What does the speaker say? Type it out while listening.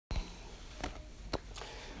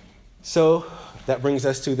So that brings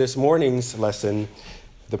us to this morning's lesson,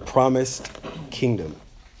 the promised kingdom.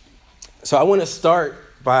 So I want to start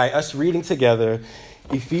by us reading together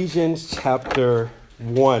Ephesians chapter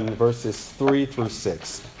 1, verses 3 through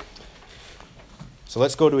 6. So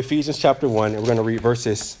let's go to Ephesians chapter 1, and we're going to read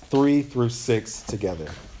verses 3 through 6 together.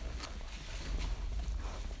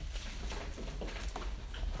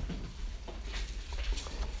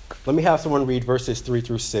 Let me have someone read verses 3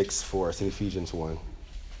 through 6 for us in Ephesians 1.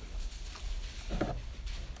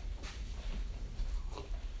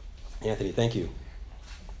 Anthony, thank you.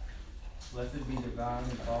 Blessed be the God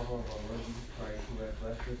and Father of our Lord Jesus Christ, who has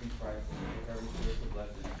blessed us in Christ with every spiritual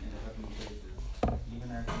blessing in the heavenly places, even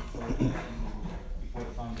as he spoke in you before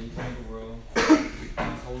the foundation of the world, and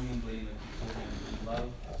is holy and blameless before him. In love,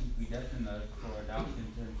 he predestined us for adoption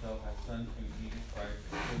to himself as sons through Jesus Christ,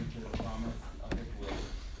 according to the promise of his will,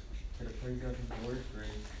 to the praise of his glorious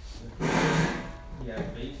grace,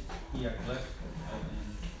 he has blessed us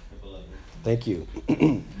in the beloved. Thank you.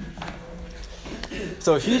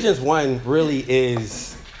 So Ephesians 1 really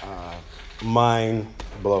is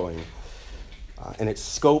mind-blowing in its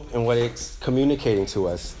scope and what it's communicating to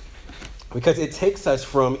us, because it takes us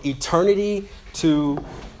from eternity to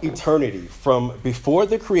eternity, from before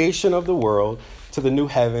the creation of the world to the new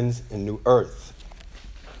heavens and new earth.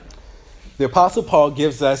 The Apostle Paul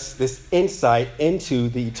gives us this insight into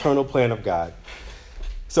the eternal plan of God.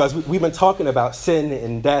 So as we've been talking about sin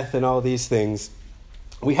and death and all these things,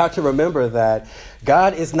 we have to remember that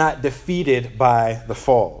God is not defeated by the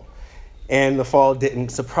fall. And the fall didn't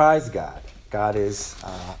surprise God. God is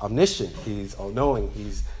omniscient. He's all-knowing.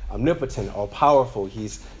 He's omnipotent, all-powerful.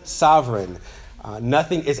 He's sovereign.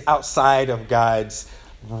 Nothing is outside of God's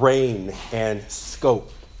reign and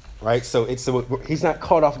scope, right? So he's not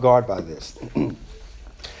caught off guard by this.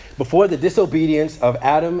 Before the disobedience of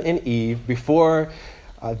Adam and Eve, before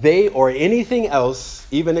they or anything else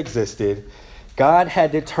even existed, God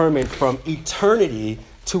had determined from eternity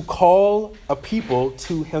to call a people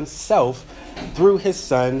to himself through his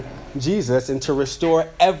son, Jesus, and to restore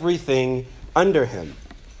everything under him.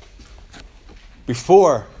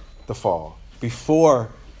 Before the fall, before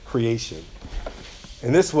creation.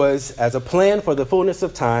 And this was as a plan for the fullness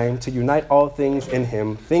of time to unite all things in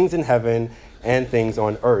him, things in heaven and things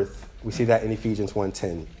on earth. We see that in Ephesians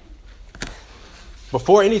 1:10.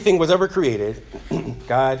 Before anything was ever created,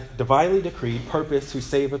 God divinely decreed purpose to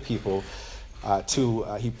save a people.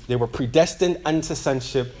 They were predestined unto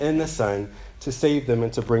sonship in the Son to save them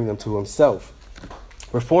and to bring them to himself.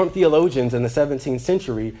 Reformed theologians in the 17th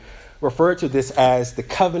century referred to this as the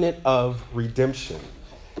covenant of redemption.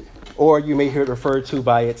 Or you may hear it referred to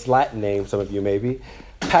by its Latin name, some of you maybe,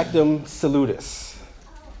 Pactum Salutis.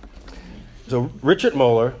 So Richard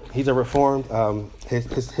Muller, he's a Reformed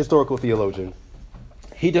historical theologian.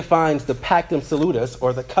 He defines the Pactum Salutis,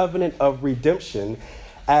 or the covenant of redemption,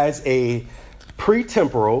 as a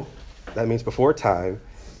pre-temporal, that means before time,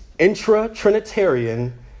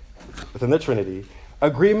 intra-Trinitarian, within the Trinity,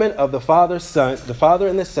 agreement of the Father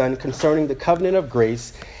and the Son concerning the covenant of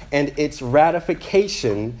grace and its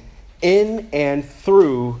ratification in and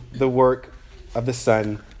through the work of the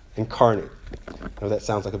Son incarnate. I know that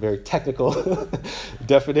sounds like a very technical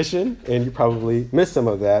definition, and you probably missed some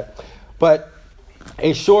of that, but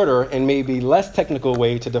a shorter and maybe less technical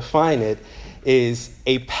way to define it is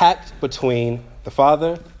a pact between the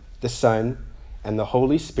Father, the Son, and the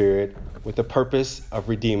Holy Spirit with the purpose of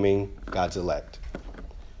redeeming God's elect.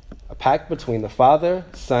 A pact between the Father,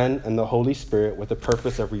 Son, and the Holy Spirit with the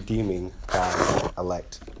purpose of redeeming God's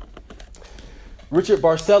elect. Richard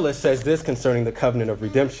Barcellus says this concerning the covenant of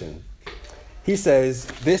redemption. He says,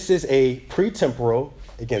 this is a pre-temporal,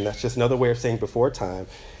 again, that's just another way of saying before time,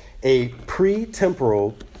 a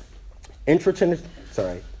pre-temporal a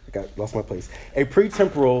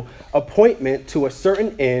pre-temporal appointment to a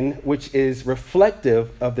certain end which is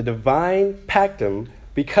reflective of the divine pactum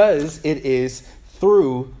because it is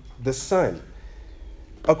through the Son,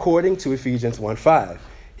 according to Ephesians 1:5.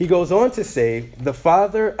 He goes on to say, the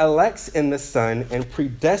Father elects in the Son and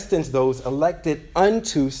predestines those elected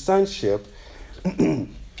unto sonship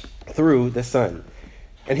through the Son.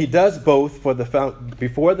 And he does both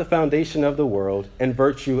before the foundation of the world in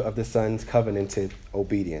virtue of the Son's covenanted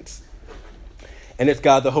obedience. And it's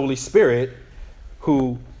God the Holy Spirit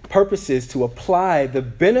who purposes to apply the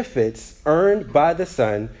benefits earned by the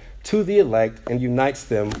Son to the elect and unites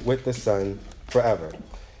them with the Son forever.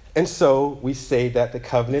 And so we say that the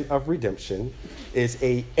covenant of redemption is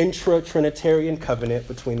a intra-Trinitarian covenant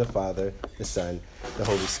between the Father, the Son, the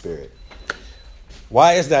Holy Spirit.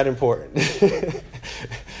 Why is that important?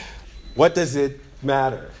 What does it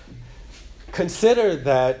matter? Consider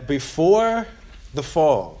that before the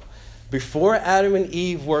fall, before Adam and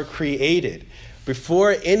Eve were created,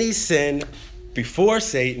 before any sin, before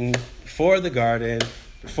Satan, before the garden,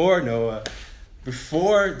 before Noah,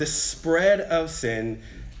 before the spread of sin,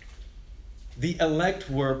 the elect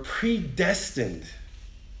were predestined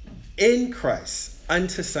in Christ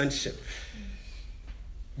unto sonship.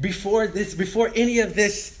 Before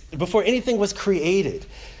anything was created,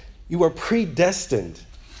 you were predestined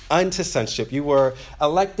unto sonship. You were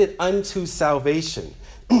elected unto salvation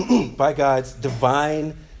by God's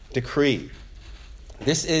divine decree.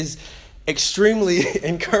 This is extremely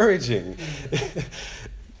encouraging.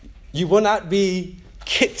 You will not be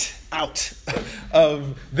kicked out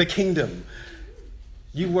of the kingdom.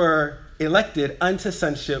 You were elected unto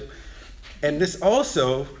sonship, and this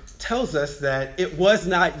also tells us that it was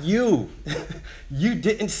not you. You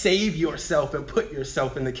didn't save yourself and put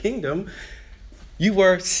yourself in the kingdom. You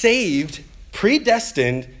were saved,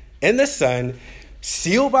 predestined in the Son,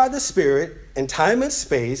 sealed by the Spirit in time and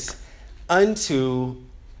space unto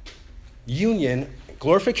union,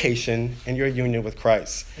 glorification, and your union with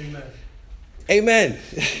Christ. Amen. Amen.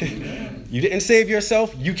 Amen. You didn't save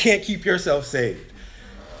yourself. You can't keep yourself saved.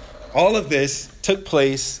 All of this took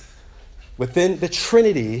place within the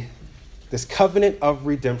Trinity, this covenant of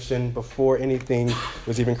redemption before anything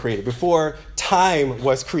was even created, before time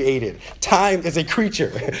was created. Time is a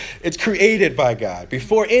creature. It's created by God.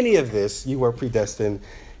 Before any of this, you were predestined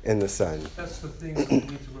in the Son. That's the thing that we need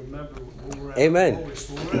to remember when we're at Amen. our lowest.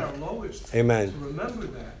 When we're at our lowest, Amen. to remember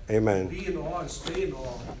that. Amen. Be in awe and stay in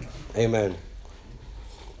awe. Amen.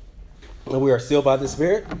 And we are sealed by the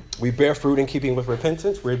Spirit. We bear fruit in keeping with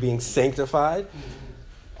repentance. We're being sanctified.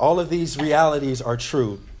 All of these realities are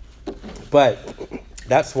true. But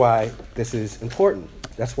that's why this is important.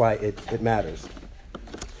 That's why it matters.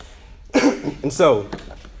 And so,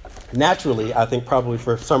 naturally, I think probably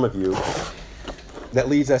for some of you, that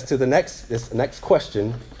leads us to this next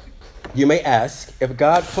question. You may ask, if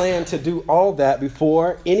God planned to do all that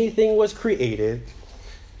before anything was created,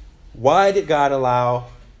 why did God allow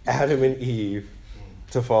Adam and Eve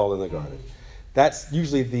to fall in the garden? That's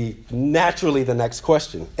usually naturally the next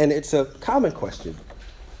question. And it's a common question.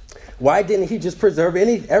 Why didn't he just preserve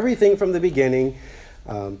everything from the beginning,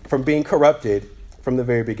 from being corrupted from the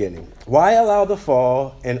very beginning? Why allow the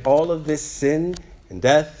fall and all of this sin and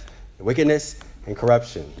death and wickedness and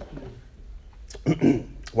corruption?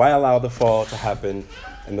 Why allow the fall to happen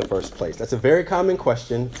in the first place? That's a very common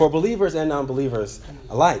question for believers and non-believers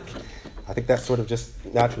alike. I think that's sort of just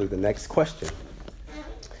naturally the next question.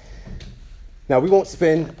 Now, we won't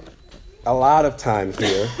spend a lot of time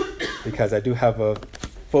here because I do have a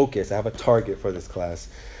focus, I have a target for this class.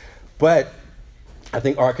 But I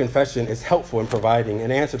think our confession is helpful in providing an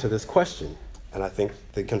answer to this question. And I think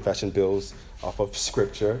the confession builds off of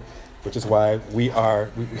Scripture, which is why we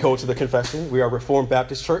hold to the confession. We are Reformed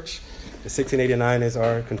Baptist Church. The 1689 is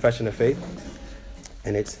our confession of faith.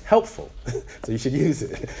 And it's helpful, so you should use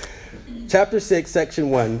it. Chapter 6, section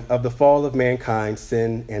 1 of the fall of mankind,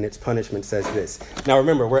 sin and its punishment says this. Now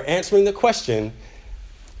remember, we're answering the question,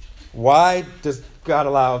 why does God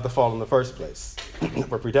allow the fall in the first place?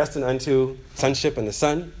 We're predestined unto sonship in the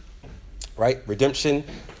Son, right? Redemption,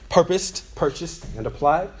 purposed, purchased, and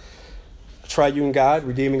applied. A triune God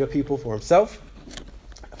redeeming a people for himself.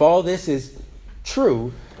 If all this is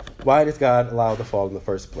true, why does God allow the fall in the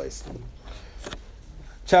first place?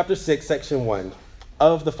 Chapter 6, section 1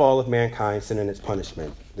 of the fall of mankind, sin and its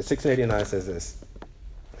punishment. The 1689 says this.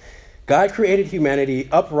 God created humanity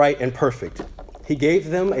upright and perfect. He gave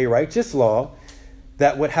them a righteous law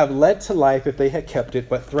that would have led to life if they had kept it,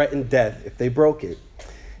 but threatened death if they broke it.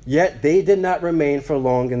 Yet they did not remain for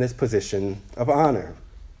long in this position of honor.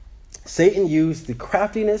 Satan used the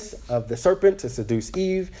craftiness of the serpent to seduce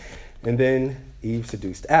Eve, and then Eve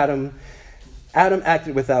seduced Adam. Adam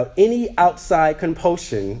acted without any outside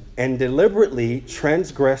compulsion and deliberately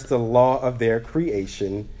transgressed the law of their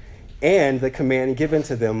creation and the command given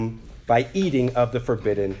to them by eating of the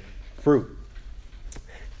forbidden fruit.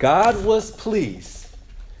 God was pleased,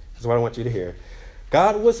 this is what I want you to hear.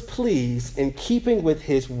 God was pleased in keeping with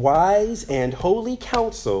his wise and holy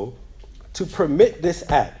counsel to permit this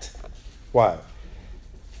act. Why?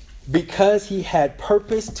 Because he had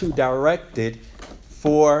purpose to direct it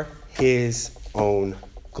for his own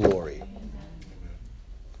glory.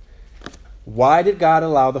 Why did God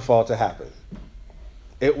allow the fall to happen?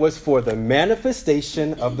 It was for the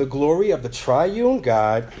manifestation of the glory of the triune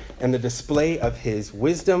God and the display of his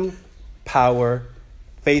wisdom, power,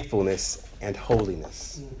 faithfulness, and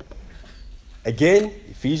holiness. Again,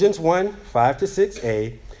 Ephesians 1,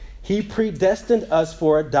 5-6a, He predestined us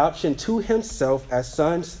for adoption to himself as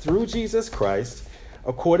sons through Jesus Christ,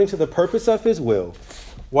 according to the purpose of his will.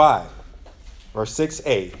 Why? Verse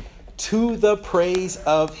 6a, to the praise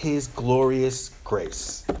of his glorious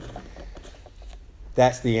grace.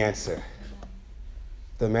 That's the answer.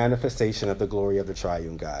 The manifestation of the glory of the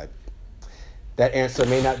triune God. That answer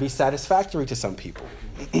may not be satisfactory to some people.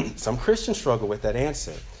 Some Christians struggle with that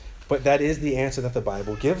answer. But that is the answer that the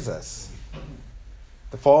Bible gives us.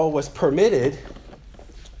 The fall was permitted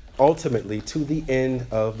ultimately to the end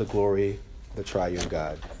of the glory of the triune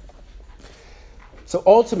God. So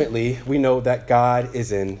ultimately, we know that God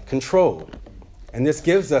is in control. And this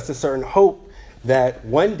gives us a certain hope that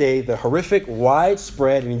one day the horrific,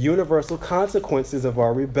 widespread, and universal consequences of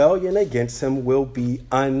our rebellion against him will be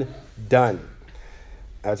undone.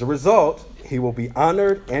 As a result, he will be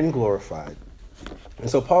honored and glorified. And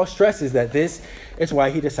so Paul stresses that this is why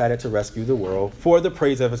he decided to rescue the world, for the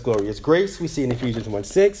praise of his glorious grace, we see in Ephesians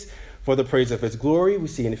 1:6. For the praise of his glory, we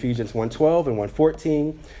see in Ephesians 1:12 and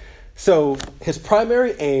 1:14. So his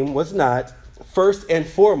primary aim was not, first and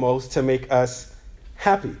foremost, to make us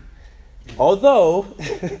happy. Although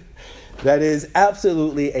that is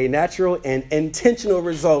absolutely a natural and intentional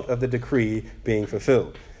result of the decree being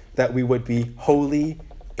fulfilled, that we would be holy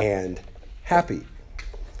and happy.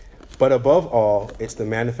 But above all, it's the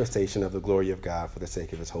manifestation of the glory of God for the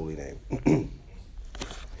sake of his holy name.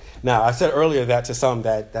 Now, I said earlier that to some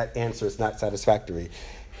that answer is not satisfactory.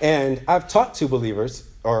 And I've talked to believers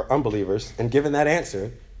or unbelievers and given that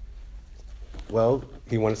answer. Well,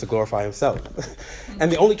 he wanted to glorify himself.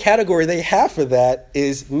 And the only category they have for that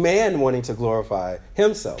is man wanting to glorify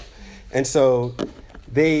himself. And so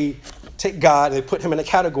they take God, they put him in a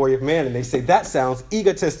category of man, and they say, that sounds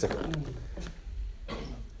egotistical.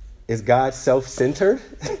 Is God self-centered?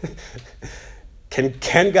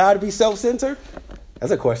 Can God be self-centered?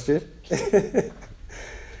 That's a question.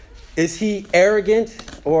 Is he arrogant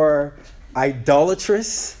or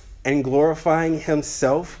idolatrous and glorifying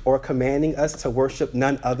himself or commanding us to worship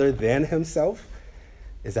none other than himself?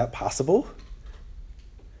 Is that possible?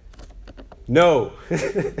 No,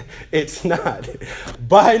 it's not.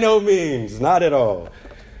 By no means, not at all.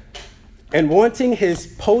 And wanting his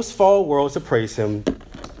post-fall world to praise him,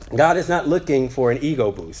 God is not looking for an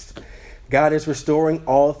ego boost. God is restoring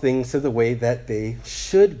all things to the way that they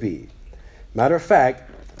should be. Matter of fact,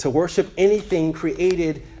 to worship anything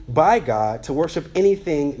created by God, to worship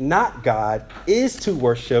anything not God, is to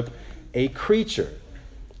worship a creature.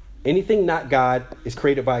 Anything not God is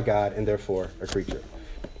created by God and therefore a creature.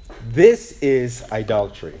 This is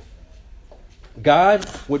idolatry. God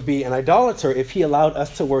would be an idolater if he allowed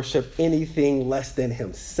us to worship anything less than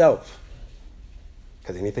himself.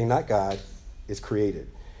 Because anything not God is created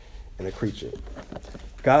and a creature.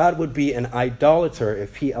 God would be an idolater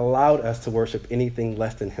if he allowed us to worship anything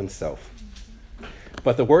less than himself.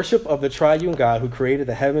 But the worship of the triune God who created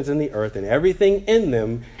the heavens and the earth and everything in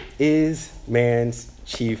them is man's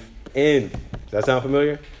chief end. Does that sound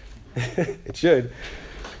familiar? It should.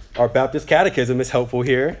 Our Baptist catechism is helpful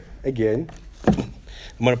here. Again, I'm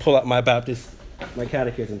going to pull out my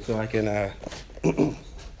catechism so I can,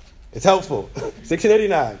 it's helpful.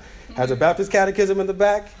 1689 has a Baptist catechism in the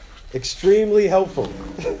back. Extremely helpful.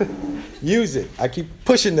 Use it. I keep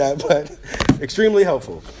pushing that, but extremely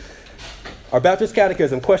helpful. Our Baptist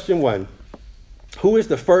catechism, question 1. Who is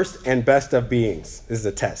the first and best of beings? This is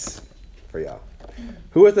a test for y'all.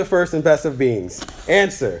 Who is the first and best of beings?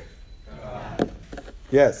 Answer. God.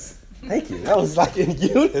 Yes. Thank you. That was like in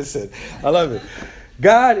unison. I love it.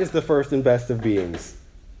 God is the first and best of beings.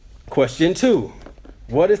 Question 2.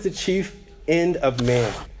 What is the chief end of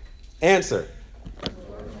man? Answer.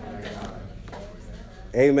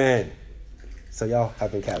 Amen. So y'all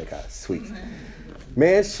have been catechized. Sweet.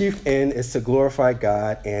 Man's chief end is to glorify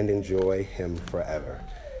God and enjoy him forever.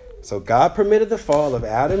 So God permitted the fall of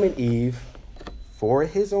Adam and Eve for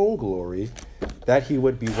his own glory, that he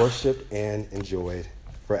would be worshiped and enjoyed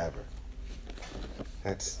forever.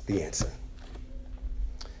 That's the answer.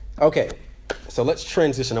 Okay, so let's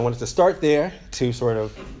transition. I wanted to start there to sort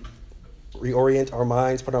of reorient our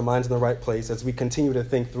minds, put our minds in the right place as we continue to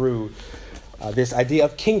think through this idea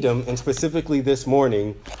of kingdom, and specifically this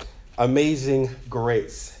morning, amazing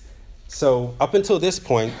grace. So up until this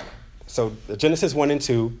point, so Genesis 1 and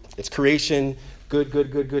 2, it's creation, good,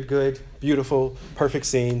 beautiful, perfect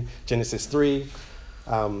scene. Genesis 3,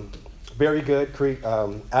 very good,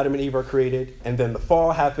 Adam and Eve are created, and then the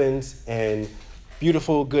fall happens, and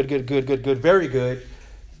beautiful, good, very good.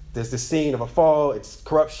 There's this scene of a fall, it's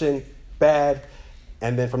corruption, bad,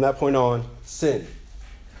 and then from that point on, sin.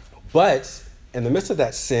 But in the midst of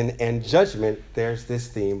that sin and judgment, there's this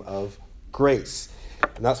theme of grace.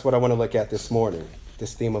 And that's what I want to look at this morning,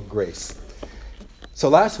 this theme of grace. So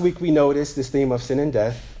last week we noticed this theme of sin and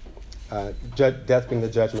death, death being the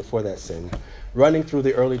judgment for that sin, running through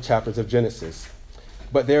the early chapters of Genesis.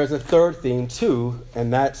 But there's a third theme too,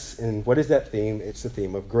 and what is that theme? It's the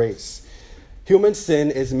theme of grace. Human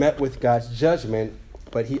sin is met with God's judgment,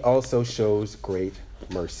 but he also shows great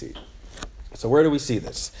mercy. So where do we see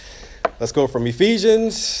this? Let's go from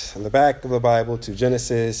Ephesians in the back of the Bible to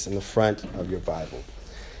Genesis in the front of your Bible.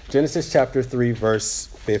 Genesis chapter 3, verse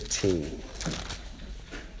 15.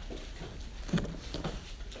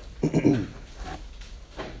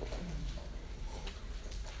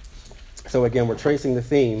 So again, we're tracing the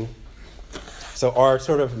theme. So our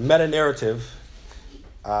sort of meta-narrative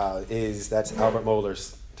that's Albert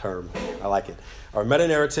Mohler's term. I like it. Our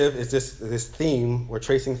meta-narrative is this theme. We're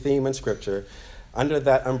tracing theme in Scripture. Under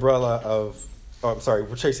that umbrella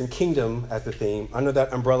we're tracing kingdom as the theme. Under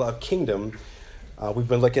that umbrella of kingdom, we've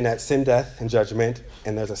been looking at sin, death, and judgment,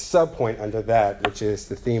 and there's a sub-point under that, which is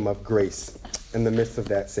the theme of grace in the midst of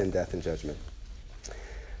that sin, death, and judgment.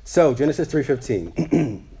 So, Genesis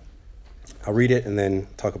 3:15. I'll read it and then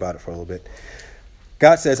talk about it for a little bit.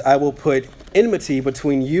 God says, I will put enmity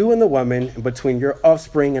between you and the woman, and between your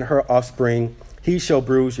offspring and her offspring. He shall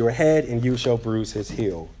bruise your head, and you shall bruise his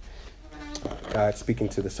heel. God speaking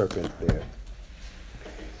to the serpent there.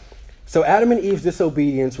 So Adam and Eve's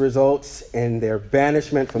disobedience results in their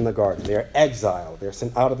banishment from the garden. They're exiled. They're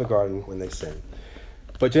sent out of the garden when they sin.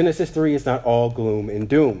 But Genesis 3 is not all gloom and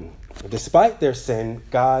doom. Despite their sin,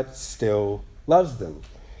 God still loves them.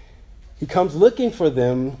 He comes looking for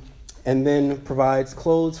them and then provides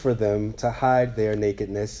clothes for them to hide their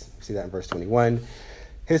nakedness. You see that in verse 21.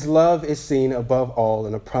 His love is seen above all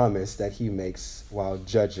in a promise that he makes while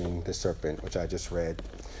judging the serpent, which I just read.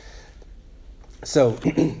 So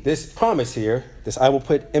this promise here, I will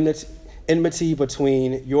put enmity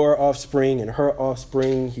between your offspring and her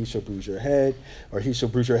offspring. He shall bruise your head, you shall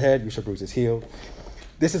bruise his heel.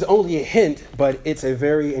 This is only a hint, but it's a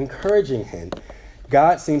very encouraging hint.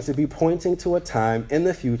 God seems to be pointing to a time in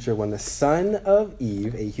the future when the son of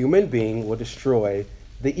Eve, a human being, will destroy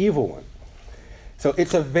the evil one. So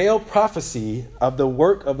it's a veiled prophecy of the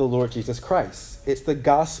work of the Lord Jesus Christ. It's the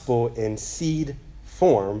gospel in seed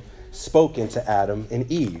form spoken to Adam and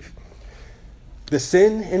Eve. The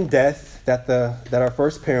sin and death that our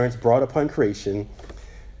first parents brought upon creation,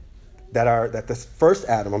 that the first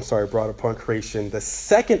Adam, brought upon creation, the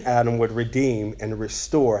second Adam would redeem and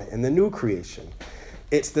restore in the new creation.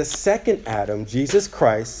 It's the second Adam, Jesus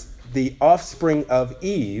Christ, the offspring of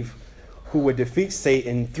Eve, who would defeat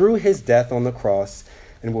Satan through his death on the cross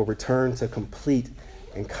and will return to complete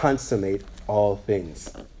and consummate all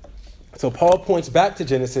things. So Paul points back to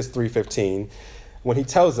Genesis 3:15 when he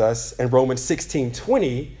tells us in Romans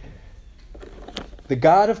 16:20, the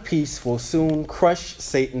God of peace will soon crush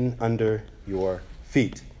Satan under your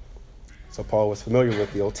feet. So Paul was familiar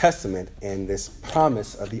with the Old Testament and this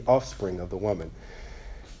promise of the offspring of the woman.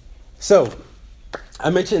 So I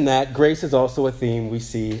mentioned that grace is also a theme we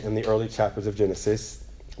see in the early chapters of Genesis.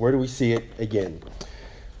 Where do we see it again?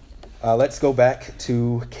 Let's go back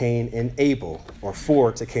to Cain and Abel, or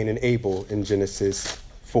 4 to Cain and Abel in Genesis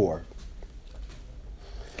 4.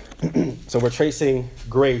 So we're tracing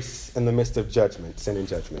grace in the midst of judgment, sin and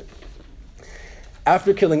judgment.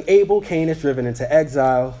 After killing Abel, Cain is driven into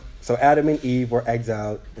exile. So Adam and Eve were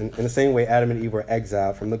exiled. In the same way, Adam and Eve were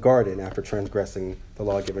exiled from the garden after transgressing the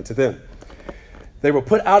law given to them. They were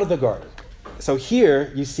put out of the garden. So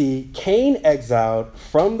here you see Cain exiled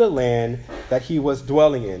from the land that he was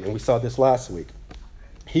dwelling in. And we saw this last week.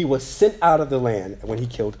 He was sent out of the land when he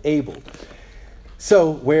killed Abel.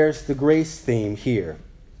 So where's the grace theme here?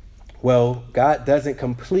 Well, God doesn't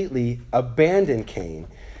completely abandon Cain,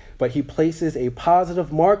 but he places a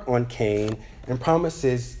positive mark on Cain and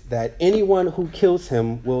promises that anyone who kills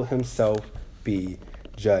him will himself be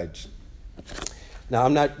judged. Now,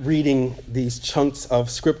 I'm not reading these chunks of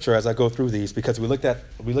scripture as I go through these because we looked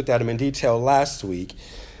at them in detail last week.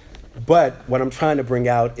 But what I'm trying to bring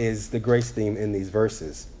out is the grace theme in these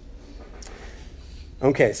verses.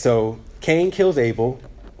 Okay, so Cain kills Abel.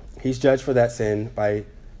 He's judged for that sin by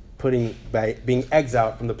being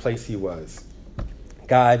exiled from the place he was.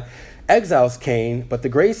 God exiles Cain, but the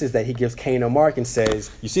grace is that he gives Cain a mark and says,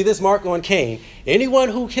 you see this mark on Cain? Anyone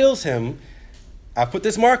who kills him, I put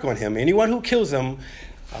this mark on him. Anyone who kills him,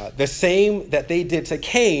 the same that they did to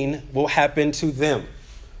Cain will happen to them.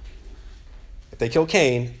 If they kill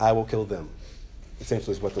Cain, I will kill them.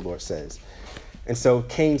 Essentially is what the Lord says. And so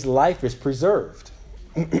Cain's life is preserved.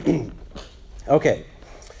 Okay.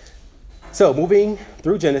 So moving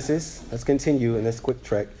through Genesis, let's continue in this quick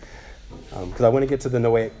trek because I want to get to the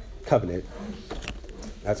Noahic covenant.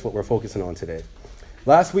 That's what we're focusing on today.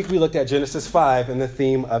 Last week we looked at Genesis 5 and the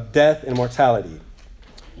theme of death and mortality.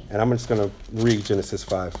 And I'm just going to read Genesis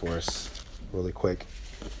 5 for us really quick.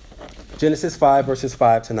 Genesis 5, verses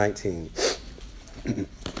 5 to 19.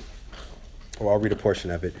 Or I'll read a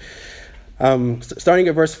portion of it. Starting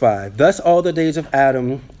at verse 5. Thus all the days that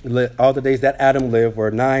Adam lived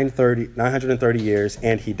were 930 years,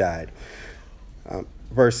 and he died.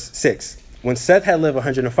 Verse 6. When Seth had lived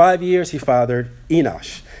 105 years, he fathered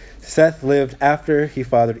Enosh. Seth lived after he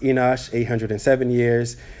fathered Enosh 807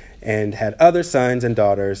 years and had other sons and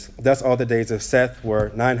daughters. Thus all the days of Seth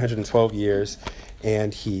were 912 years,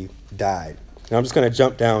 and he died. Now I'm just going to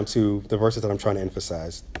jump down to the verses that I'm trying to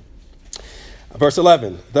emphasize. Verse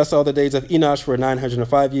 11, thus all the days of Enosh were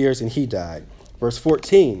 905 years, and he died. Verse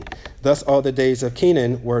 14, thus all the days of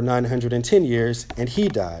Kenan were 910 years, and he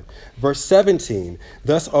died. Verse 17,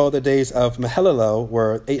 thus all the days of Mahalalel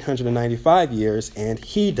were 895 years, and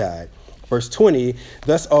he died. Verse 20,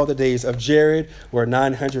 thus all the days of Jared were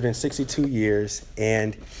 962 years,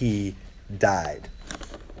 and he died.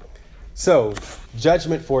 So,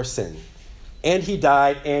 judgment for sin. And he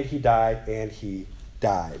died, and he died, and he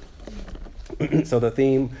died. So the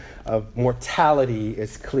theme of mortality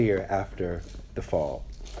is clear after the fall.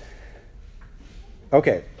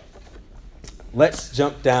 Okay, let's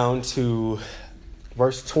jump down to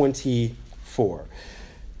verse 24.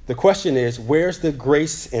 The question is, where's the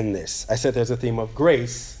grace in this? I said there's a theme of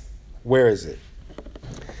grace. Where is it?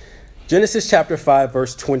 Genesis chapter 5,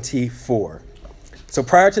 verse 24. So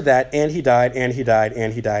prior to that, and he died, and he died,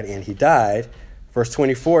 and he died, and he died. Verse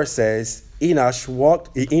 24 says, Enoch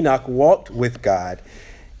walked with God,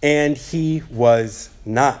 and he was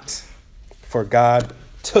not, for God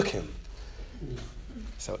took him.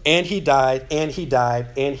 So, and he died, and he died,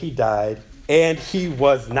 and he died, and he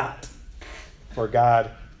was not, for God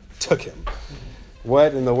took him.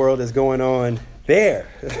 What in the world is going on there?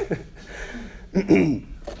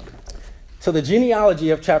 So the genealogy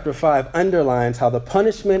of chapter 5 underlines how the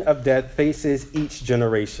punishment of death faces each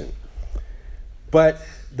generation. But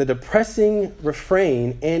the depressing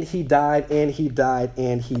refrain, and he died, and he died,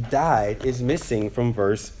 and he died, is missing from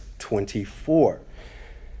verse 24.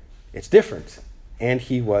 It's different, and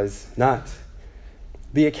he was not.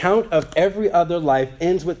 The account of every other life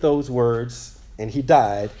ends with those words, and he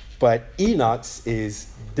died, but Enoch's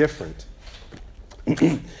is different.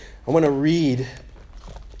 I want to read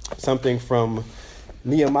something from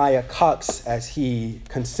Nehemiah Cox as he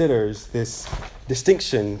considers this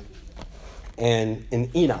distinction and in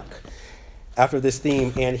Enoch, after this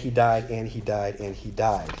theme, and he died, and he died, and he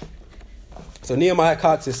died. So Nehemiah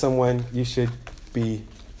Cox is someone you should be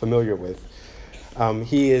familiar with.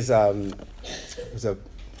 He was a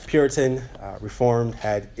Puritan, Reformed,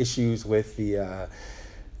 had issues with the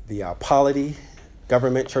polity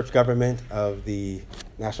government, church government of the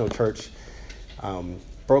National Church,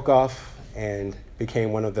 broke off and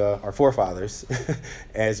became one of our forefathers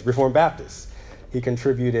as Reformed Baptists. He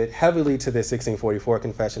contributed heavily to the 1644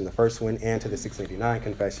 Confession, the first one, and to the 1689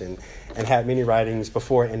 Confession, and had many writings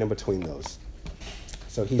before and in between those.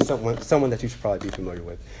 So he's someone that you should probably be familiar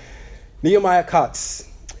with. Nehemiah Cox,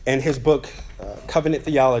 in his book, Covenant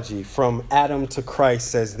Theology, From Adam to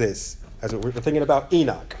Christ, says this, as we're thinking about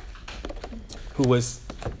Enoch, who was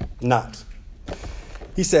not.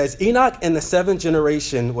 He says, Enoch in the seventh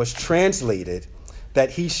generation was translated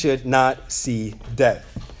that he should not see death.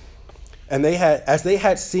 And as they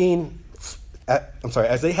had seen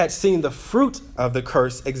the fruit of the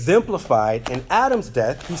curse exemplified in Adam's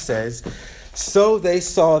death, he says, so they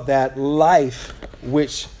saw that life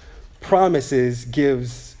which the promise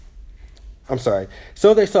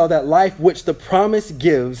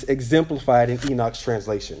gives exemplified in Enoch's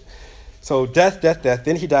translation. So death,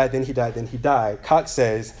 then he died, then he died, then he died. Cox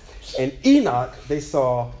says, in Enoch, they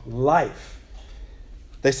saw life.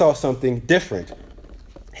 They saw something different.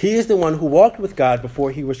 He is the one who walked with God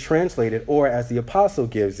before he was translated, or as the apostle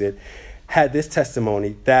gives it, had this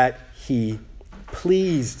testimony that he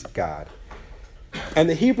pleased God. And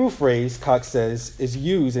the Hebrew phrase, Cox says, is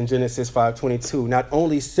used in Genesis 5:22, not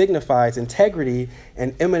only signifies integrity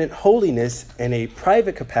and eminent holiness in a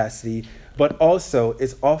private capacity, but also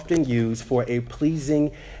is often used for a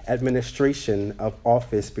pleasing administration of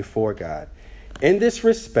office before God. In this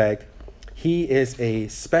respect, he is a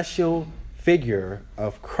special figure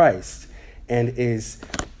of Christ, and is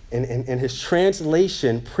in his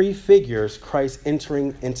translation prefigures Christ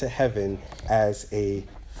entering into heaven as a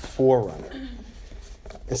forerunner.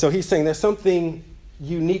 And so he's saying there's something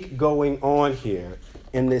unique going on here.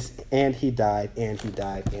 in this, and he died, and he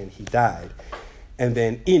died, and he died. And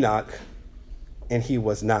then Enoch, and he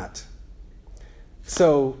was not.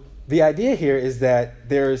 So the idea here is that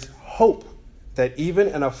there's hope that even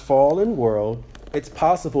in a fallen world, it's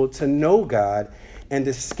possible to know God and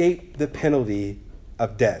escape the penalty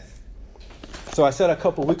of death. So I said a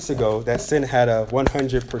couple weeks ago that sin had a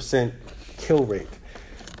 100% kill rate.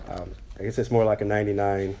 I guess it's more like a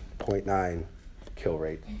 99.9 kill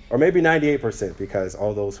rate, or maybe 98%, because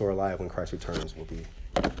all those who are alive when Christ returns will be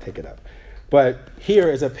taken up. But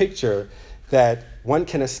here is a picture that one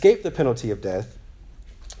can escape the penalty of death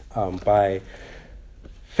by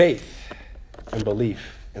faith and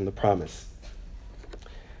belief in the promise.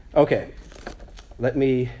 Okay, let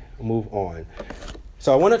me move on.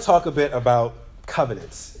 So I want to talk a bit about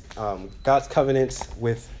covenants, God's covenants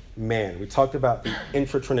with man. We talked about the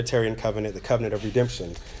intra-Trinitarian covenant, the covenant of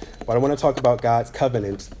redemption, but I want to talk about God's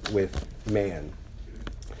covenant with man.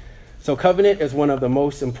 So covenant is one of the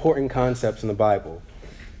most important concepts in the Bible,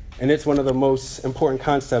 and it's one of the most important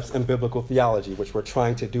concepts in biblical theology, which we're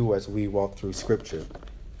trying to do as we walk through Scripture.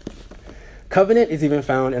 Covenant is even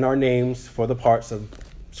found in our names for the parts of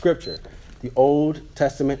Scripture. The Old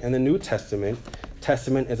Testament and the New Testament.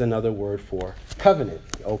 Testament is another word for covenant.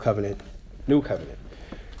 The Old Covenant, New Covenant.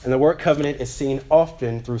 And the word covenant is seen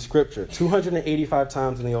often through Scripture, 285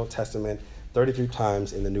 times in the Old Testament, 33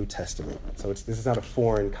 times in the New Testament. So this is not a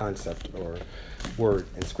foreign concept or word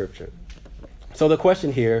in Scripture. So the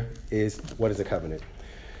question here is, what is a covenant?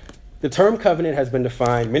 The term covenant has been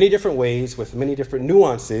defined many different ways with many different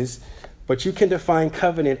nuances, but you can define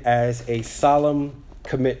covenant as a solemn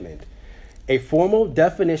commitment, a formal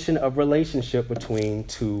definition of relationship between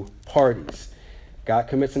two parties. God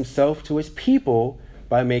commits himself to his people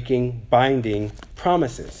by making binding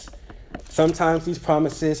promises. Sometimes these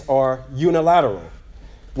promises are unilateral,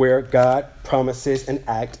 where God promises an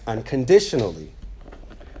act unconditionally.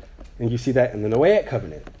 And you see that in the Noahic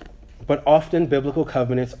covenant. But often biblical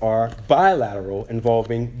covenants are bilateral,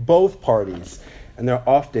 involving both parties, and they're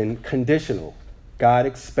often conditional. God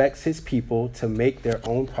expects his people to make their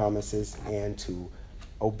own promises and to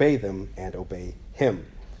obey them and obey him.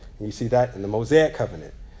 And you see that in the Mosaic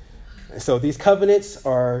covenant. And so these covenants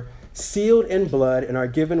are sealed in blood and are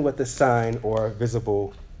given with a sign or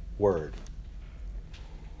visible word.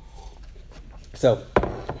 So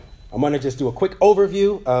I'm going to just do a quick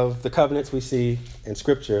overview of the covenants we see in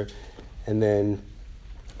Scripture and then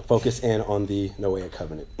focus in on the Noahic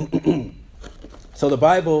covenant. So the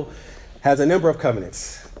Bible has a number of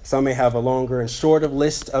covenants. Some may have a longer and shorter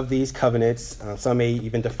list of these covenants. Some may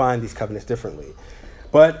even define these covenants differently.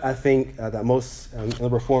 But I think that most in the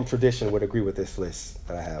Reformed tradition would agree with this list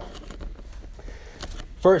that I have.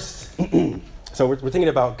 First, so we're thinking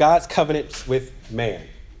about God's covenants with man.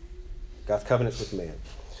 God's covenants with man.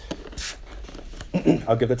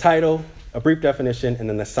 I'll give the title, a brief definition, and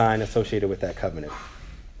then the sign associated with that covenant.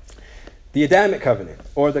 The Adamic covenant,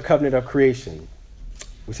 or the covenant of creation.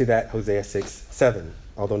 We see that Hosea 6:7,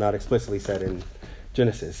 although not explicitly said in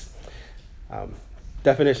Genesis.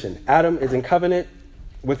 Definition: Adam is in covenant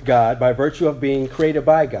with God by virtue of being created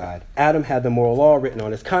by God. Adam had the moral law written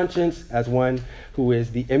on his conscience as one who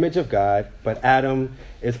is the image of God, but Adam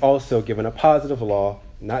is also given a positive law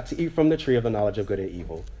not to eat from the tree of the knowledge of good and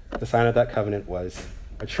evil. The sign of that covenant was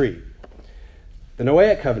a tree. The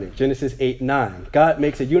Noahic covenant, Genesis 8:9. God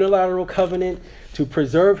makes a unilateral covenant to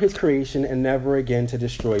preserve his creation and never again to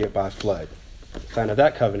destroy it by flood. The sign of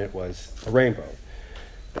that covenant was a rainbow.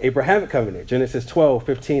 The Abrahamic covenant, Genesis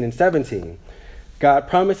 12:15 and 17. God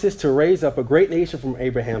promises to raise up a great nation from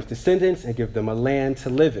Abraham's descendants and give them a land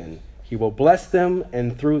to live in. He will bless them,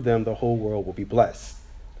 and through them the whole world will be blessed.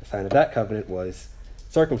 The sign of that covenant was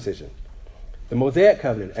circumcision. The Mosaic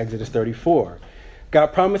covenant, Exodus 34.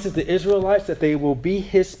 God promises the Israelites that they will be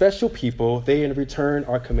his special people. They in return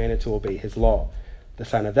are commanded to obey his law. The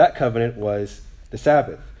sign of that covenant was the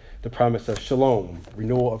Sabbath, the promise of shalom,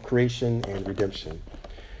 renewal of creation and redemption.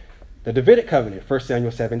 The Davidic covenant, 1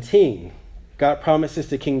 Samuel 17. God promises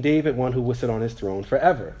to King David one who will sit on his throne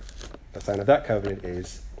forever. The sign of that covenant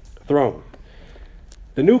is throne.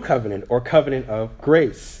 The new covenant, or covenant of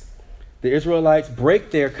grace. The Israelites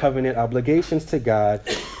break their covenant obligations to God,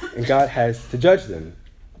 and God has to judge them.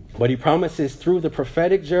 But he promises through the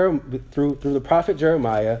prophet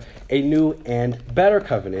Jeremiah a new and better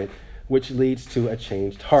covenant, which leads to a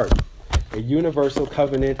changed heart, a universal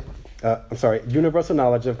universal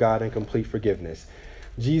knowledge of God and complete forgiveness.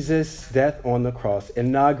 Jesus' death on the cross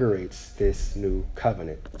inaugurates this new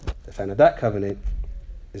covenant. The sign of that covenant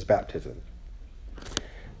is baptism.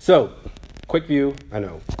 So, quick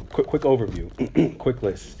overview, quick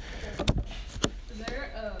list. Is there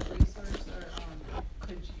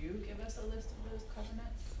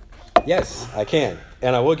Yes, I can.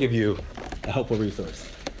 And I will give you a helpful resource.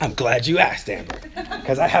 I'm glad you asked, Amber,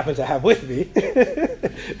 because I happen to have with me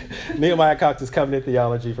Nehemiah Cox's Covenant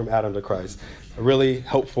Theology from Adam to Christ. A really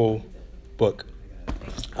helpful book.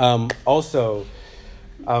 Also,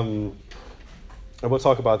 and we'll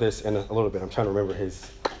talk about this in a little bit. I'm trying to remember his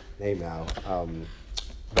name now.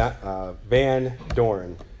 Van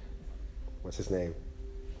Dorn. What's his name?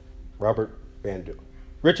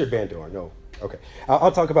 Richard Van Dorn. No. Okay.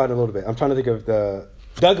 I'll talk about it in a little bit. I'm trying to think of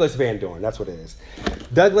Douglas Van Dorn. That's what it is.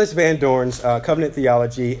 Douglas Van Dorn's Covenant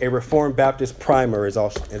Theology, a Reformed Baptist primer, is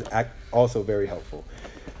also very helpful.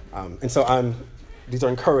 And so these are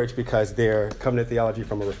encouraged because they're Covenant Theology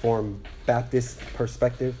from a Reformed Baptist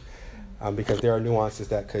perspective, because there are nuances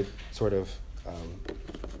that could sort of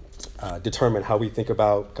determine how we think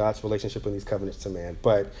about God's relationship with these covenants to man.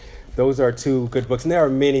 But those are two good books, and there are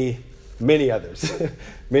many others,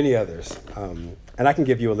 many others. And I can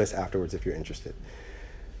give you a list afterwards if you're interested.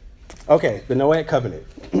 Okay, the Noahic Covenant.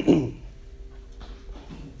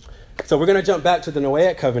 So we're going to jump back to the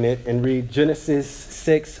Noahic Covenant and read Genesis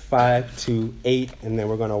 6, 5 to 8, and then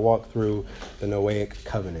we're going to walk through the Noahic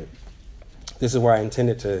Covenant. This is where I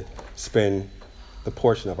intended to spend the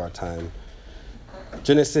portion of our time.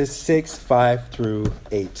 Genesis 6, 5 through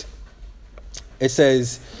 8. It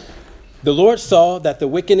says, "The Lord saw that the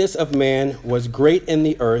wickedness of man was great in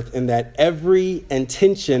the earth, and that every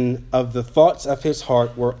intention of the thoughts of his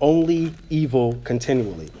heart were only evil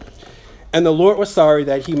continually. And the Lord was sorry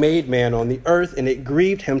that he made man on the earth, and it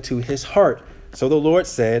grieved him to his heart. So the Lord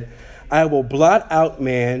said, I will blot out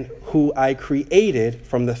man who I created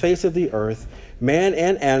from the face of the earth, man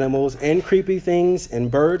and animals and creepy things and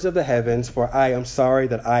birds of the heavens, for I am sorry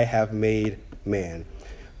that I have made man.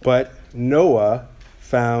 But Noah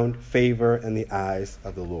found favor in the eyes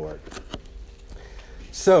of the Lord."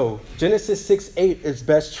 So Genesis 6:8 is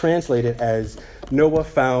best translated as Noah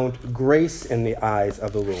found grace in the eyes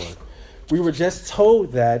of the Lord. We were just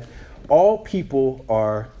told that all people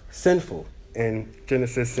are sinful in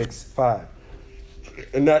Genesis 6:5,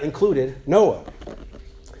 and that included Noah.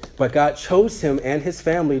 But God chose him and his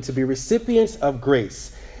family to be recipients of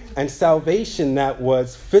grace and salvation that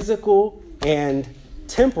was physical and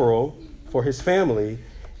temporal for his family,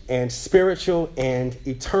 and spiritual and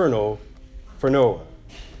eternal for Noah.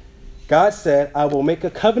 God said, I will make a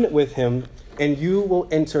covenant with him, and you will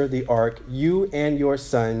enter the ark, you and your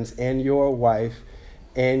sons and your wife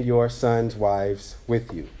and your sons' wives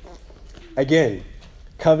with you. Again,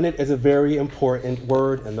 covenant is a very important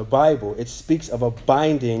word in the Bible. It speaks of a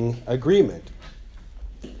binding agreement.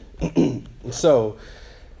 So,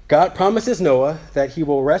 God promises Noah that he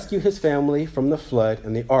will rescue his family from the flood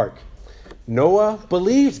and the ark. Noah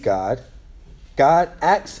believes God. God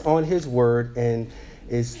acts on his word and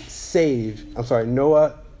is saved.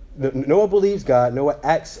 Noah believes God. Noah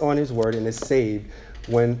acts on his word and is saved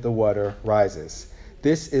when the water rises.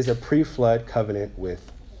 This is a pre-flood covenant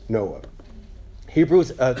with Noah.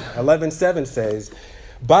 Hebrews 11:7 says,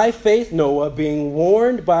 "By faith Noah, being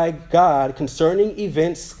warned by God concerning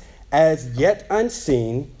events as yet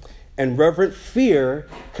unseen, and reverent fear,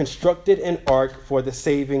 constructed an ark for the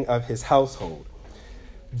saving of his household.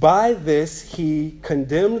 By this he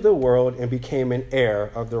condemned the world and became an heir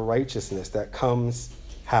of the righteousness that comes,"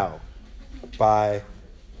 how? By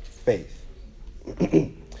faith.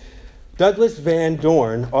 Douglas Van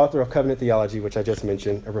Dorn, author of Covenant Theology, which I just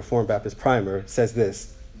mentioned, a Reformed Baptist primer, says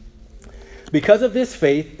this: "Because of this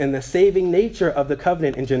faith and the saving nature of the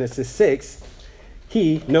covenant in Genesis 6,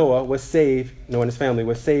 Noah and his family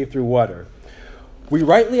was saved through water. We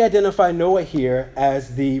rightly identify Noah here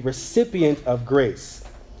as the recipient of grace.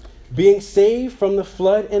 Being saved from the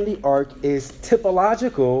flood and the ark is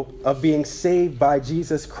typological of being saved by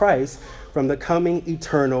Jesus Christ from the coming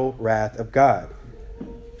eternal wrath of God."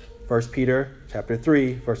 1 Peter chapter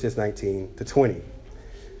 3, verses 19 to 20.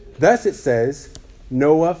 Thus it says,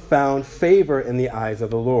 Noah found favor in the eyes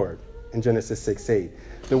of the Lord in Genesis 6:8.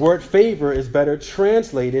 The word favor is better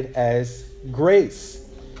translated as grace.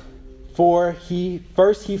 For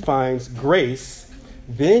first he finds grace,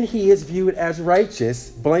 then he is viewed as righteous,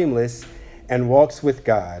 blameless, and walks with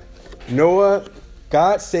God.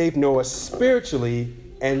 God saved Noah spiritually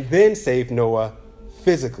and then saved Noah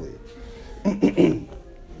physically.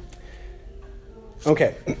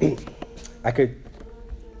 Okay,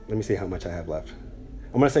 let me see how much I have left.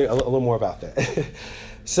 I'm going to say a little more about that.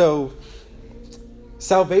 So,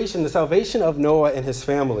 the salvation of Noah and his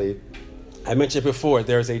family, I mentioned before,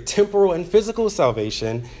 there's a temporal and physical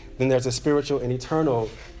salvation, then there's a spiritual and eternal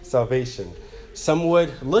salvation. Some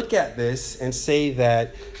would look at this and say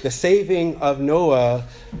that the saving of Noah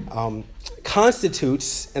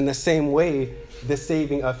constitutes in the same way the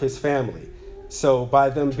saving of his family. So by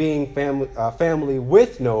them being family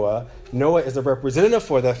with Noah, Noah is a representative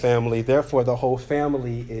for their family. Therefore, the whole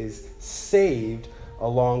family is saved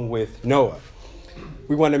along with Noah.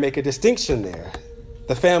 We want to make a distinction there.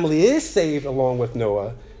 The family is saved along with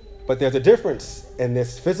Noah, but there's a difference in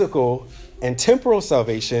this physical and temporal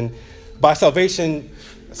salvation. By salvation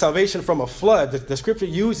from a flood, the scripture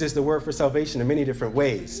uses the word for salvation in many different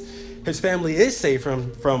ways. His family is saved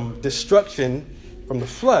from destruction, from the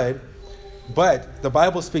flood, but the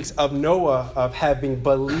Bible speaks of Noah of having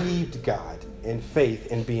believed God in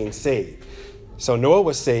faith and being saved. So Noah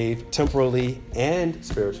was saved temporally and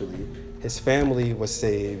spiritually. His family was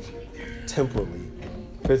saved temporally,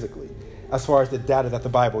 physically, as far as the data that the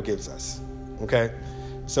Bible gives us. Okay?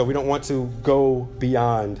 So we don't want to go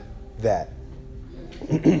beyond that.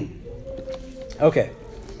 Okay,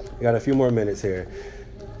 we got a few more minutes here.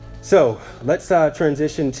 So let's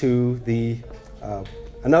transition to the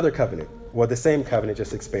another covenant, or the same covenant,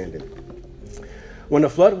 just expanded. When the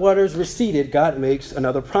floodwaters receded, God makes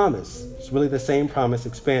another promise. It's really the same promise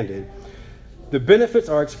expanded. The benefits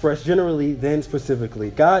are expressed generally, then specifically.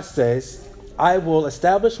 God says, I will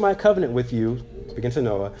establish my covenant with you, speaking to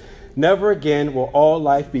Noah. Never again will all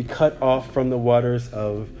life be cut off from the waters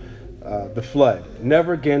of the flood.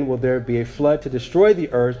 Never again will there be a flood to destroy the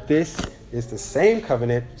earth. This is the same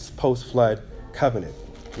covenant, post-flood covenant.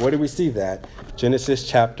 Where do we see that? Genesis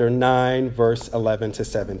chapter 9, verse 11 to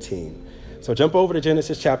 17. So jump over to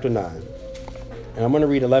Genesis chapter 9, and I'm going to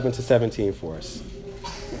read 11 to 17 for us.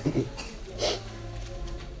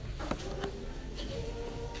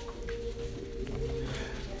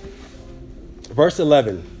 Verse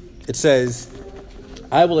 11, it says,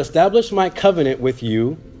 I will establish my covenant with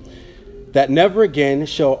you, that never again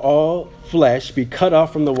shall all flesh be cut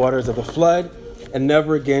off from the waters of the flood, and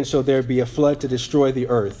never again shall there be a flood to destroy the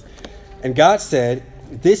earth. And God said,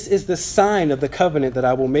 this is the sign of the covenant that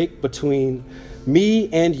I will make between me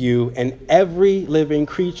and you and every living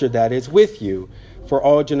creature that is with you for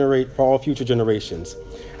all future generations.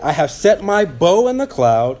 I have set my bow in the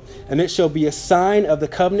cloud, and it shall be a sign of the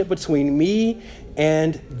covenant between me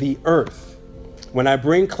and the earth. When I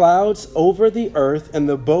bring clouds over the earth and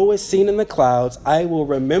the bow is seen in the clouds, I will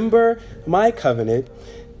remember my covenant.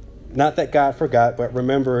 Not that God forgot, but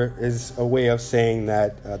remember is a way of saying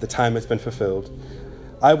that the time has been fulfilled.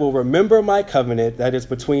 I will remember my covenant that is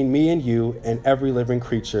between me and you and every living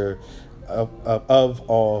creature of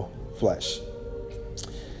all flesh.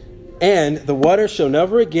 And the water shall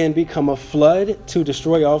never again become a flood to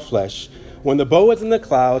destroy all flesh. When the bow is in the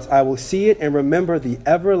clouds, I will see it and remember the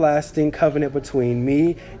everlasting covenant between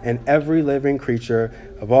me and every living creature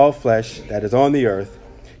of all flesh that is on the earth.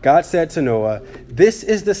 God said to Noah, this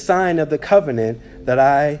is the sign of the covenant that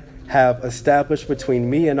I have established between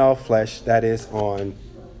me and all flesh that is on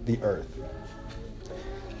the earth.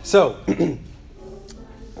 So, I'm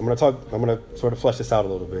going to sort of flesh this out a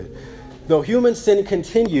little bit. Though human sin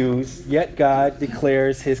continues, yet God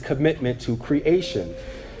declares his commitment to creation.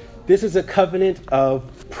 This is a covenant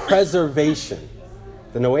of preservation.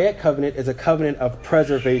 The Noahic covenant is a covenant of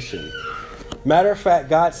preservation. Matter of fact,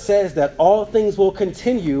 God says that all things will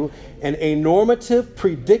continue in a normative,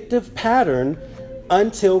 predictive pattern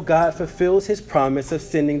until God fulfills his promise of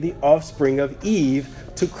sending the offspring of Eve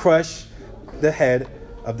to crush the head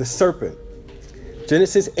of the serpent.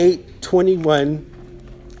 Genesis 8:21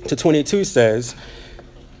 to 22 says,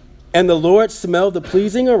 and the Lord smelled the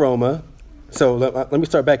pleasing aroma. So let me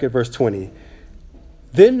start back at verse 20.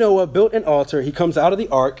 Then Noah built an altar. He comes out of the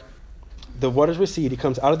ark. The waters recede. He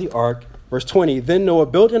comes out of the ark. Verse 20, then Noah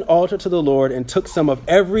built an altar to the Lord and took some of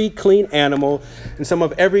every clean animal and some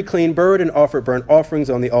of every clean bird and offered burnt offerings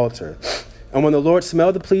on the altar. And when the Lord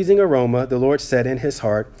smelled the pleasing aroma, the Lord said in his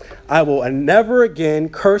heart, I will never again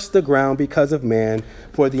curse the ground because of man,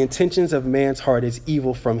 for the intentions of man's heart is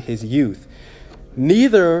evil from his youth.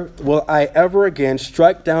 Neither will I ever again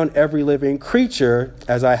strike down every living creature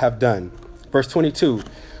as I have done. Verse 22,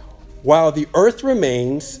 while the earth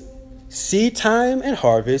remains, seed time and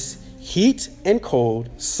harvest, heat and cold,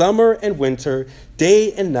 summer and winter,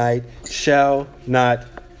 day and night shall not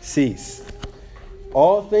cease.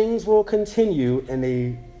 All things will continue in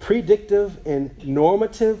a predictive and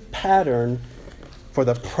normative pattern for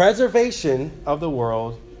the preservation of the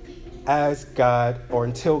world as God, or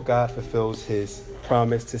until God fulfills his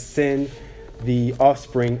promise to send the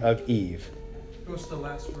offspring of Eve. What's the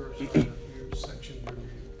last verse of your section?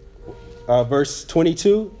 Verse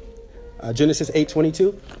 22, Genesis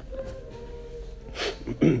 8:22.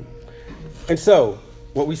 And so,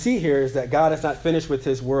 what we see here is that God is not finished with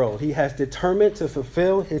his world. He has determined to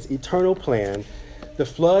fulfill his eternal plan. The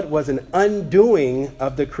flood was an undoing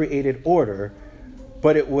of the created order,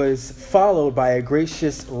 but it was followed by a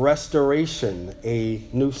gracious restoration, a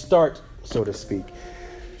new start, so to speak.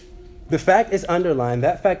 That fact is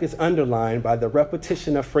underlined by the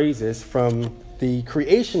repetition of phrases from the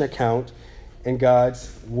creation account and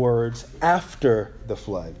God's words after the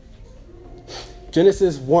flood.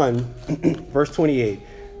 Genesis 1, verse 28,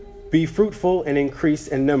 be fruitful and increase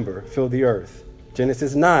in number, fill the earth.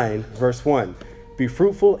 Genesis 9, verse 1, be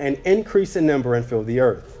fruitful and increase in number and fill the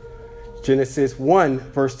earth. Genesis 1,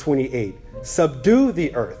 verse 28, subdue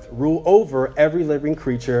the earth, rule over every living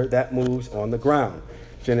creature that moves on the ground.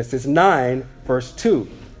 Genesis 9, verse 2,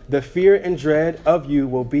 the fear and dread of you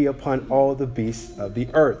will be upon all the beasts of the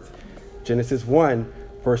earth. Genesis 1,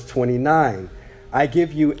 verse 29, I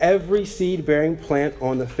give you every seed-bearing plant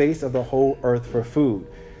on the face of the whole earth for food.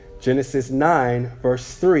 Genesis 9,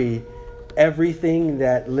 verse 3, everything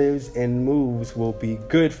that lives and moves will be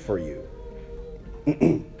good for you.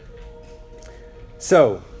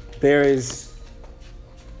 So there is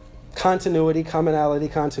commonality,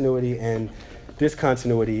 and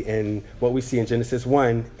discontinuity in what we see in Genesis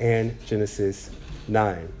 1 and Genesis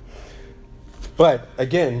 9. But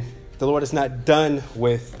again, the Lord is not done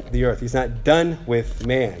with the earth. He's not done with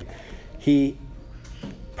man. He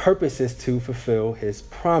purposes to fulfill his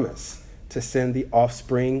promise to send the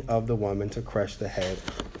offspring of the woman to crush the head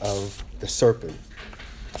of the serpent.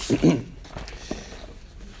 I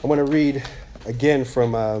want to read again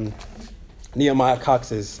from Nehemiah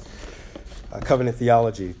Cox's Covenant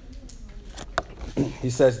Theology. He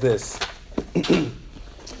says this,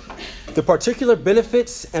 the particular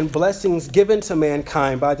benefits and blessings given to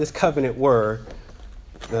mankind by this covenant were,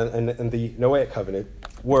 and the Noahic covenant,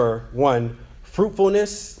 were, 1,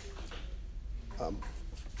 fruitfulness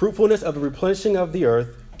of the replenishing of the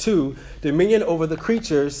earth, 2, dominion over the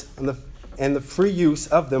creatures and the free use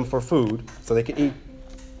of them for food, so they can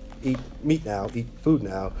eat food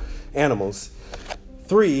now, animals.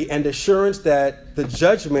 3, and assurance that the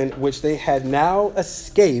judgment which they had now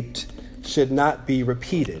escaped should not be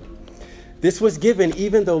repeated. This was given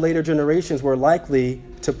even though later generations were likely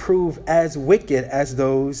to prove as wicked as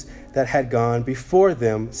those that had gone before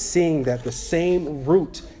them, seeing that the same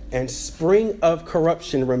root and spring of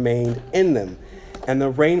corruption remained in them, and the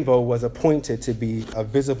rainbow was appointed to be a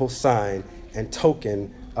visible sign and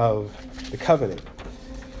token of the covenant.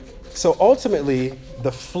 So ultimately,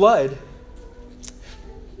 the flood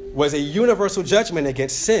was a universal judgment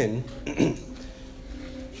against sin,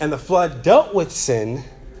 and the flood dealt with sin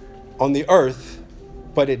on the earth,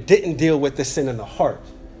 but it didn't deal with the sin in the heart,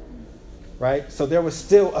 right? So there was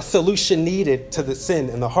still a solution needed to the sin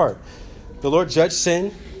in the heart. The Lord judged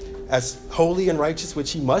sin as holy and righteous,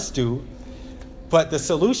 which he must do, but the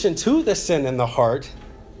solution to the sin in the heart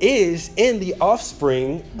is in the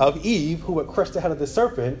offspring of Eve, who would crush the head of the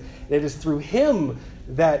serpent. And it is through him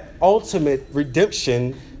that ultimate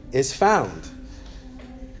redemption is found.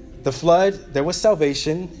 The flood, there was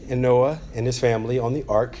salvation in Noah and his family on the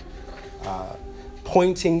ark,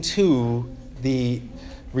 pointing to the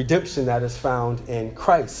redemption that is found in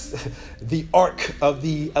Christ, the ark of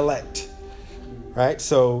the elect, right?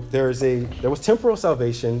 So there was temporal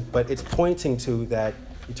salvation, but it's pointing to that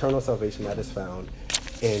eternal salvation that is found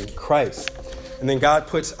in Christ. And then God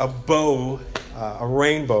puts a bow, a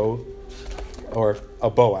rainbow, or a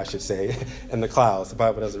bow, I should say, in the clouds. The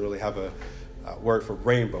Bible doesn't really have a word for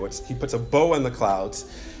rainbow. He puts a bow in the clouds.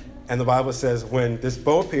 And the Bible says when this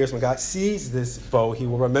bow appears, when God sees this bow, he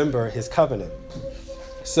will remember his covenant.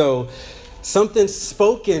 So something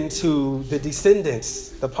spoken to the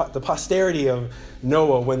descendants, the posterity of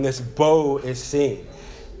Noah, when this bow is seen.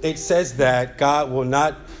 It says that God will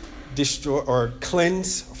not destroy or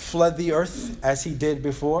flood the earth as he did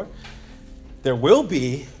before. There will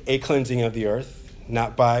be a cleansing of the earth,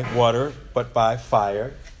 not by water, but by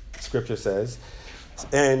fire, Scripture says.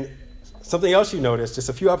 And something else you notice, just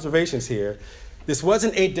a few observations here. This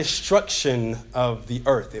wasn't a destruction of the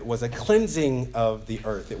earth. It was a cleansing of the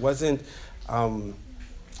earth. It wasn't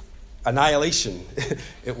annihilation.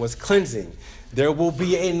 It was cleansing. There will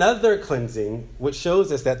be another cleansing, which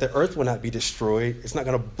shows us that the earth will not be destroyed. It's not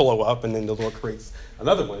going to blow up and then the Lord creates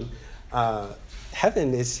another one.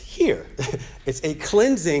 Heaven is here. It's a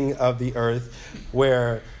cleansing of the earth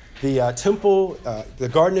where the temple, the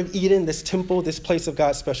Garden of Eden, this temple, this place of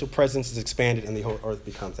God's special presence is expanded and the whole earth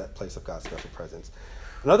becomes that place of God's special presence.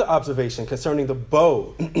 Another observation concerning the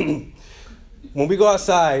bow. When we go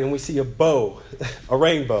outside and we see a bow, a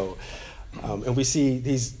rainbow, and we see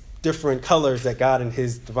these different colors that God in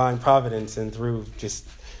his divine providence and through just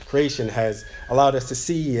creation has allowed us to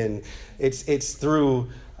see. And it's through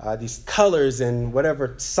these colors and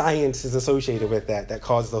whatever science is associated with that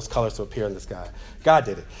causes those colors to appear in the sky. God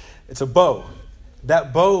did it. It's a bow.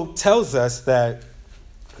 That bow tells us that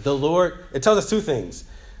it tells us two things.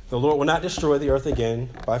 The Lord will not destroy the earth again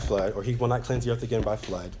by flood, or he will not cleanse the earth again by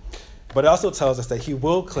flood. But it also tells us that he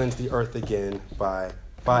will cleanse the earth again by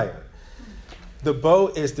fire. The bow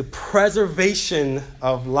is the preservation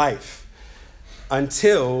of life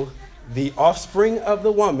until the offspring of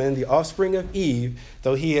the woman, the offspring of Eve,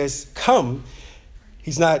 though he has come,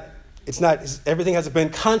 everything hasn't been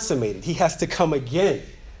consummated. He has to come again,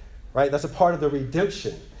 right? That's a part of the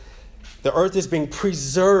redemption. The earth is being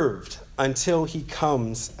preserved until he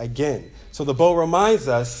comes again. So the bow reminds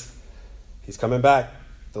us he's coming back.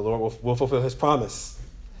 The Lord will fulfill his promise.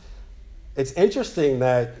 It's interesting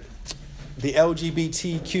that the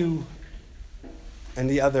LGBTQ and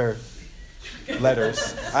the other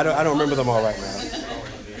letters, I don't remember them all right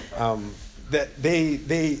now, that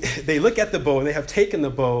they look at the bow and they have taken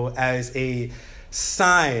the bow as a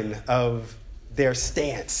sign of their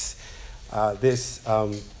stance. This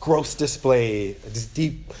gross display, this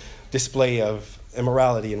deep display of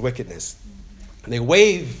immorality and wickedness. And they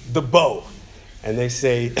wave the bow and they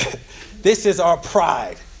say, this is our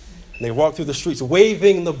pride. And they walk through the streets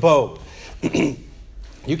waving the bow.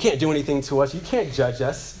 You can't do anything to us. You can't judge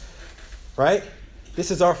us, right? This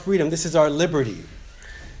is our freedom. This is our liberty.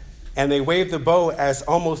 And they wave the bow as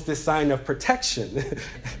almost this sign of protection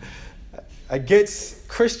against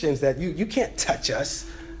Christians that you can't touch us,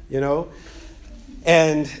 you know.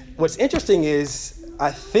 And what's interesting is, I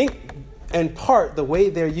think, in part, the way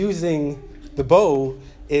they're using the bow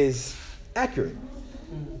is accurate.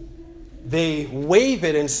 They wave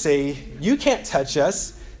it and say, you can't touch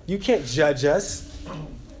us. You can't judge us.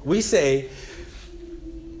 We say,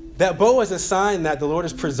 that bow is a sign that the Lord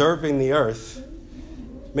is preserving the earth.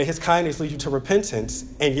 May his kindness lead you to repentance.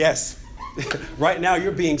 And yes, right now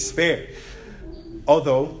you're being spared.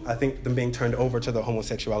 Although I think them being turned over to the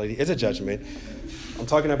homosexuality is a judgment. I'm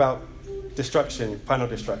talking about destruction, final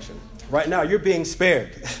destruction. Right now, you're being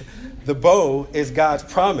spared. The bow is God's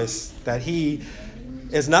promise that he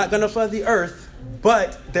is not going to flood the earth,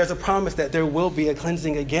 but there's a promise that there will be a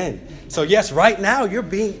cleansing again. So yes, right now,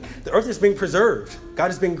 the earth is being preserved.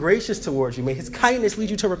 God is being gracious towards you. May his kindness lead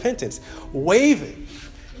you to repentance. Wave it.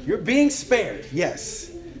 You're being spared,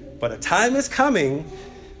 yes. But a time is coming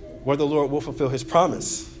where the Lord will fulfill his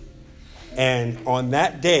promise. And on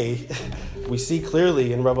that day, we see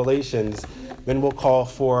clearly in Revelations, men will call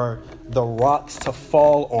for the rocks to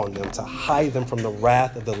fall on them, to hide them from the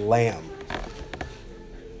wrath of the Lamb.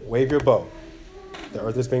 Wave your bow. The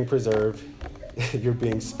earth is being preserved. You're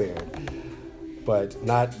being spared. But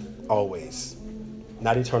not always.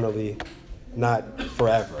 Not eternally. Not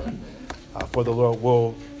forever. For the Lord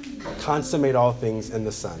will consummate all things in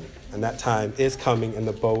the Son. And that time is coming, and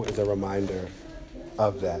the bow is a reminder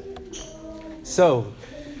of that. So,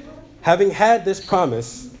 having had this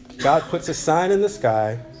promise, God puts a sign in the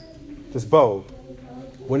sky, this bow.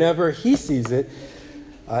 Whenever he sees it,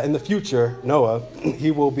 in the future, Noah, he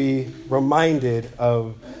will be reminded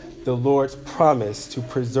of the Lord's promise to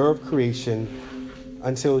preserve creation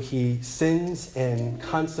until he sends and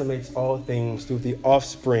consummates all things through the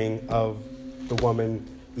offspring of the woman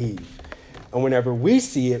Eve. And whenever we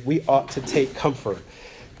see it, we ought to take comfort.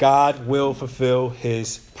 God will fulfill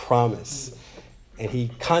his promise. And he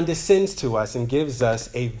condescends to us and gives us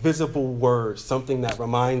a visible word, something that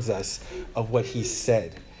reminds us of what he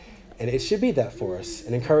said. And it should be that for us,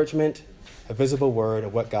 an encouragement, a visible word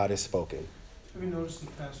of what God has spoken. Have you noticed the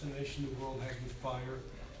fascination the world has with fire?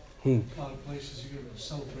 A lot of places you get a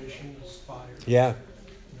celebration with fire. Yeah.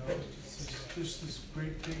 You know, it's just this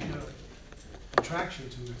great big attraction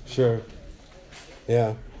to it. Sure.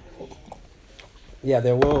 Yeah. Yeah,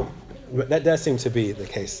 that does seem to be the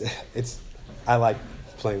case. I like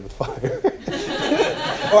playing with fire.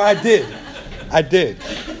 Or I did.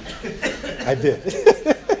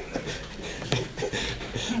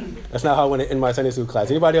 That's not how I went in my Sunday school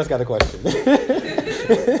class. Anybody else got a question?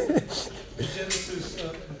 Genesis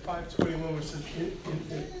 5:21, it says,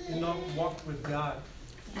 Enoch walked with God.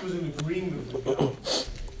 He was in agreement with God.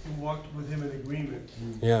 He walked with him in agreement.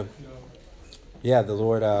 Yeah. You know. Yeah, the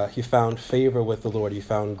Lord, he found favor with the Lord. He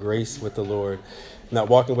found grace with the Lord. And that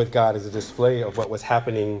walking with God is a display of what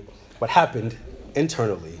happened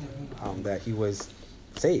internally, that he was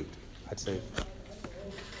saved, I'd say. It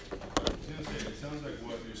sounds like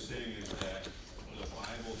what you're saying is that the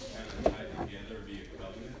Bible's kind of tied together via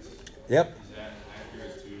covenants. Yep. Is that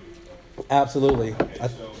accurate to? Absolutely. Okay,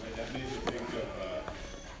 so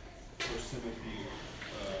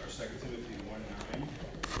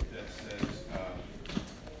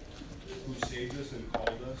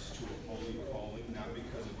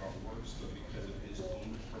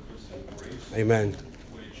Amen.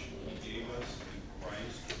 which he gave us in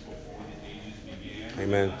Christ before the ages began.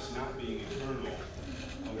 Amen. And us not being eternal,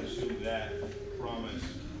 I would assume that promise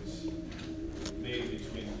was made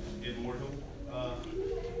between immortal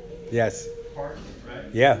Yes. part, right?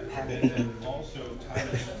 Yeah. And then also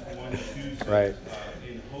Titus 1:2 says, Right.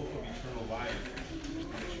 in hope of eternal life,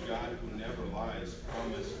 which God who never lies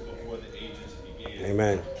promised before the ages began.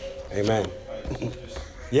 Amen. Amen. Just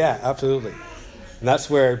Yeah, absolutely. And that's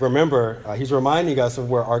where, remember, he's reminding us of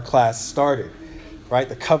where our class started, right?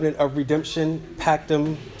 The covenant of redemption,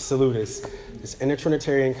 Pactum Salutis, this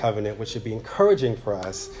intertrinitarian covenant, which should be encouraging for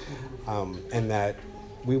us, and that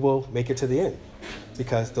we will make it to the end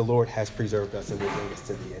because the Lord has preserved us and will bring us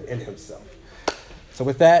to the end in himself. So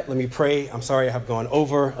with that, let me pray. I'm sorry I have gone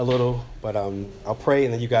over a little, but I'll pray,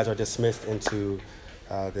 and then you guys are dismissed into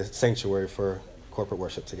the sanctuary for corporate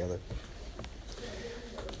worship together.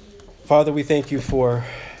 Father, we thank you for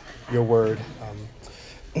your word.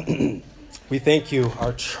 We thank you,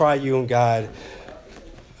 our triune God,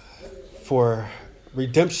 for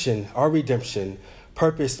redemption, our redemption,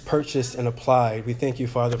 purposed, purchased, and applied. We thank you,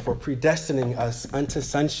 Father, for predestining us unto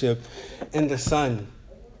sonship in the Son.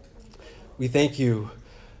 We thank you,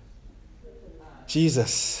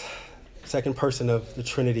 Jesus, second person of the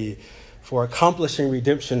Trinity, for accomplishing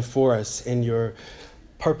redemption for us in your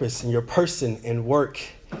purpose, in your person and work.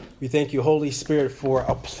 We thank you, Holy Spirit, for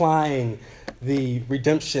applying the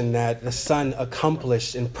redemption that the Son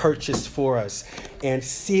accomplished and purchased for us and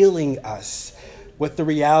sealing us with the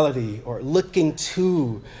reality, or looking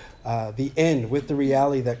to the end with the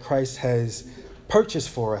reality that Christ has purchased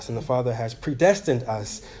for us and the Father has predestined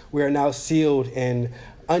us. We are now sealed in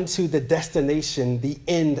unto the destination, the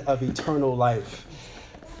end of eternal life.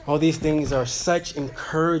 All these things are such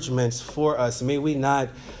encouragements for us. May we not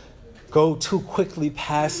go too quickly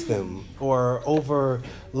past them or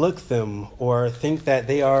overlook them or think that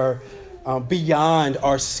they are beyond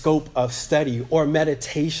our scope of study or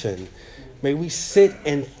meditation. May we sit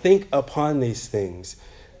and think upon these things,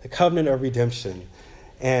 the covenant of redemption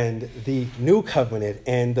and the new covenant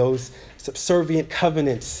and those subservient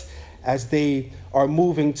covenants as they are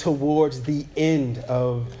moving towards the end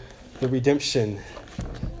of the redemption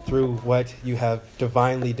through what you have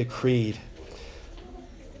divinely decreed.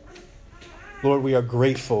 Lord, we are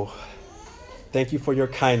grateful. Thank you for your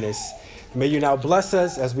kindness. May you now bless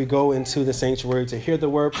us as we go into the sanctuary to hear the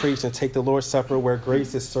word preached and take the Lord's Supper where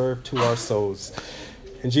grace is served to our souls.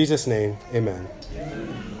 In Jesus' name, amen.